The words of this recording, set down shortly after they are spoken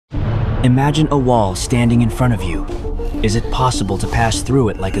Imagine a wall standing in front of you. Is it possible to pass through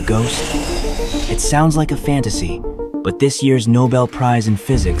it like a ghost? It sounds like a fantasy, but this year's Nobel Prize in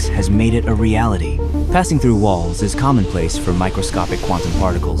Physics has made it a reality. Passing through walls is commonplace for microscopic quantum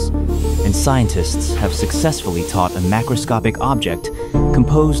particles, and scientists have successfully taught a macroscopic object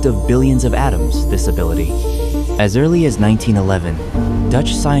composed of billions of atoms this ability. As early as 1911,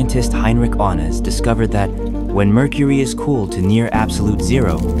 Dutch scientist Heinrich Onnes discovered that when mercury is cooled to near absolute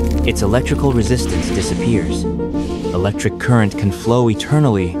zero, its electrical resistance disappears. Electric current can flow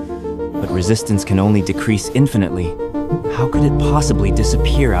eternally, but resistance can only decrease infinitely. How could it possibly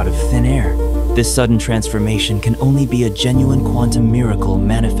disappear out of thin air? This sudden transformation can only be a genuine quantum miracle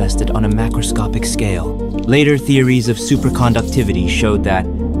manifested on a macroscopic scale. Later theories of superconductivity showed that,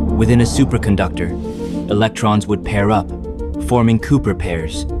 within a superconductor, electrons would pair up, forming Cooper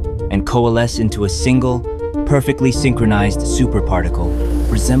pairs, and coalesce into a single, perfectly synchronized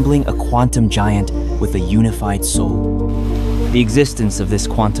superparticle, resembling a quantum giant with a unified soul. The existence of this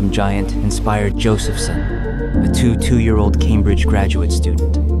quantum giant inspired Josephson, a two-year-old Cambridge graduate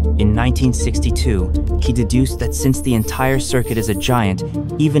student. In 1962, he deduced that since the entire circuit is a giant,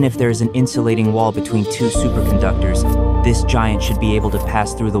 even if there is an insulating wall between two superconductors, this giant should be able to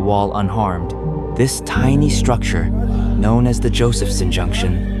pass through the wall unharmed. This tiny structure, known as the Josephson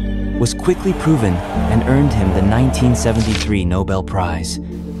junction, was quickly proven and earned him the 1973 Nobel Prize.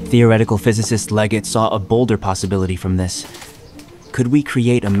 Theoretical physicist Leggett saw a bolder possibility from this. Could we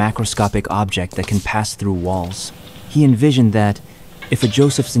create a macroscopic object that can pass through walls? He envisioned that, if a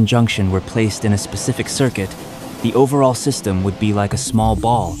Josephson junction were placed in a specific circuit, the overall system would be like a small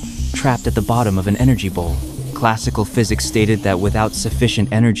ball, trapped at the bottom of an energy bowl. Classical physics stated that without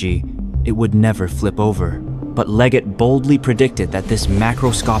sufficient energy, it would never flip over. But Leggett boldly predicted that this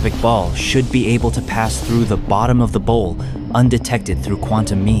macroscopic ball should be able to pass through the bottom of the bowl undetected through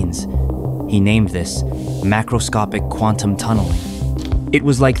quantum means. He named this macroscopic quantum tunneling. It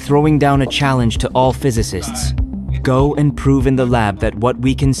was like throwing down a challenge to all physicists. Go and prove in the lab that what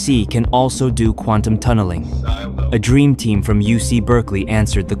we can see can also do quantum tunneling. A dream team from UC Berkeley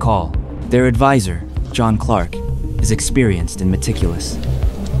answered the call. Their advisor, John Clark, is experienced and meticulous.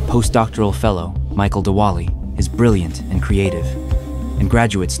 Postdoctoral fellow, Michael Diwali, is brilliant and creative. And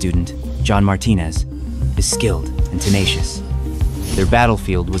graduate student, John Martinez, is skilled and tenacious. Their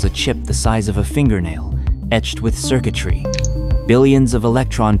battlefield was a chip the size of a fingernail, etched with circuitry. Billions of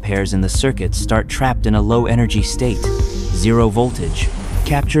electron pairs in the circuit start trapped in a low-energy state, zero voltage.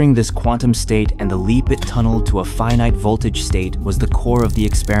 Capturing this quantum state and the leap it tunneled to a finite voltage state was the core of the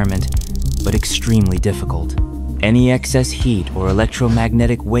experiment, but extremely difficult. Any excess heat or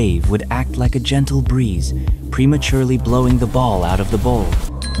electromagnetic wave would act like a gentle breeze, prematurely blowing the ball out of the bowl,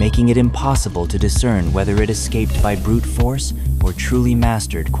 making it impossible to discern whether it escaped by brute force or truly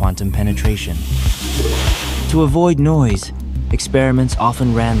mastered quantum penetration. To avoid noise, experiments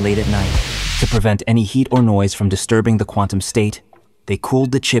often ran late at night. To prevent any heat or noise from disturbing the quantum state, they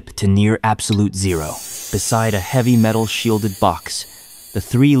cooled the chip to near absolute zero. Beside a heavy metal shielded box, the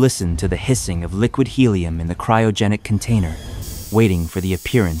three listened to the hissing of liquid helium in the cryogenic container, waiting for the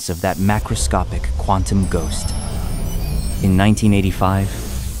appearance of that macroscopic quantum ghost. In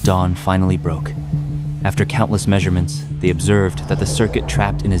 1985, dawn finally broke. After countless measurements, they observed that the circuit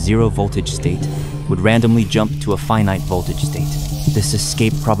trapped in a zero voltage state would randomly jump to a finite voltage state. This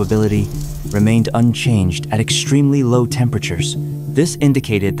escape probability remained unchanged at extremely low temperatures. This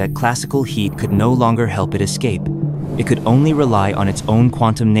indicated that classical heat could no longer help it escape. It could only rely on its own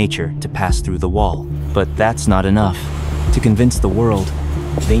quantum nature to pass through the wall. But that's not enough. To convince the world,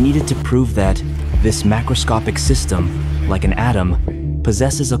 they needed to prove that this macroscopic system, like an atom,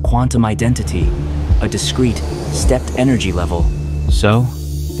 possesses a quantum identity, a discrete, stepped energy level. So,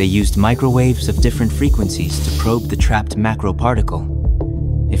 they used microwaves of different frequencies to probe the trapped macroparticle.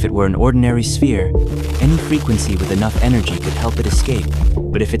 If it were an ordinary sphere, any frequency with enough energy could help it escape.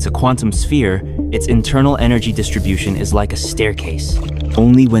 But if it's a quantum sphere, its internal energy distribution is like a staircase.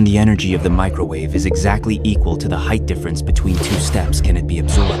 Only when the energy of the microwave is exactly equal to the height difference between two steps can it be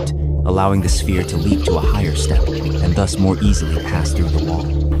absorbed, allowing the sphere to leap to a higher step, and thus more easily pass through the wall.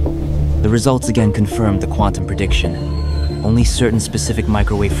 The results again confirmed the quantum prediction. Only certain specific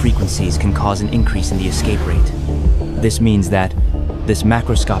microwave frequencies can cause an increase in the escape rate. This means that this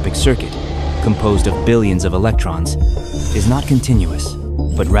macroscopic circuit, composed of billions of electrons, is not continuous,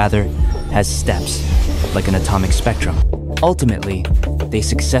 but rather has steps, like an atomic spectrum. Ultimately, they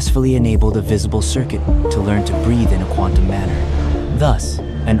successfully enabled a visible circuit to learn to breathe in a quantum manner. Thus,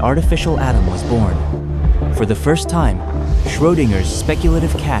 an artificial atom was born. For the first time, Schrödinger's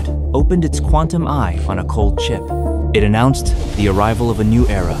speculative cat opened its quantum eye on a cold chip. It announced the arrival of a new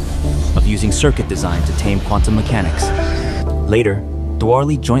era of using circuit design to tame quantum mechanics. Later,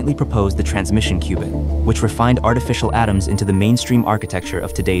 Dworley jointly proposed the transmission qubit, which refined artificial atoms into the mainstream architecture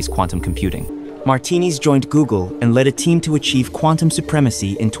of today's quantum computing. Martinis joined Google and led a team to achieve quantum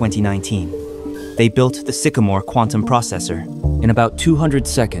supremacy in 2019. They built the Sycamore quantum processor. In about 200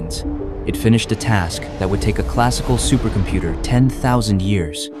 seconds, it finished a task that would take a classical supercomputer 10,000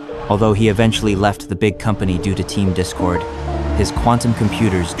 years. Although he eventually left the big company due to team discord, his quantum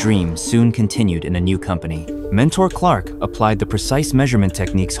computer's dream soon continued in a new company. Mentor Clark applied the precise measurement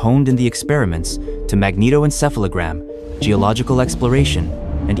techniques honed in the experiments to magnetoencephalogram, geological exploration,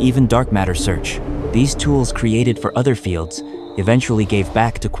 and even dark matter search. These tools created for other fields eventually gave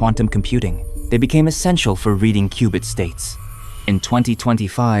back to quantum computing. They became essential for reading qubit states. In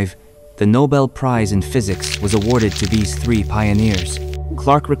 2025, the Nobel Prize in Physics was awarded to these three pioneers.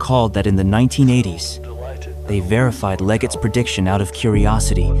 Clark recalled that in the 1980s, they verified Leggett's prediction out of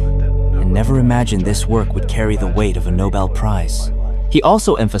curiosity and never imagined this work would carry the weight of a Nobel Prize. He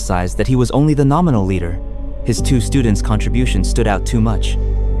also emphasized that he was only the nominal leader. His two students' contributions stood out too much.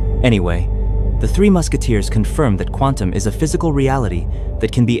 Anyway, the Three Musketeers confirmed that quantum is a physical reality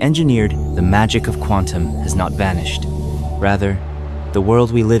that can be engineered. The magic of quantum has not vanished. Rather, the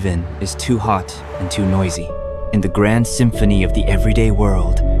world we live in is too hot and too noisy. In the grand symphony of the everyday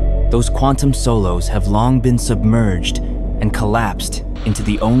world, those quantum solos have long been submerged and collapsed into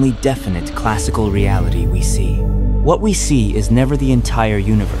the only definite classical reality we see. What we see is never the entire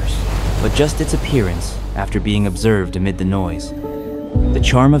universe, but just its appearance after being observed amid the noise. The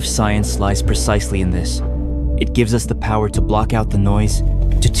charm of science lies precisely in this. It gives us the power to block out the noise,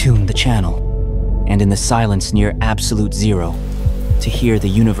 to tune the channel, and in the silence near absolute zero, to hear the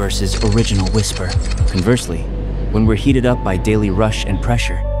universe's original whisper. Conversely, when we're heated up by daily rush and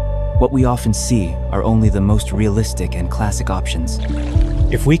pressure, what we often see are only the most realistic and classic options.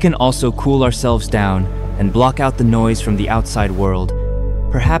 If we can also cool ourselves down and block out the noise from the outside world,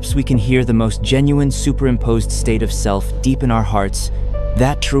 perhaps we can hear the most genuine superimposed state of self deep in our hearts,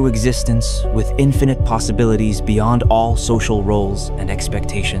 that true existence with infinite possibilities beyond all social roles and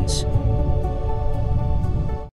expectations.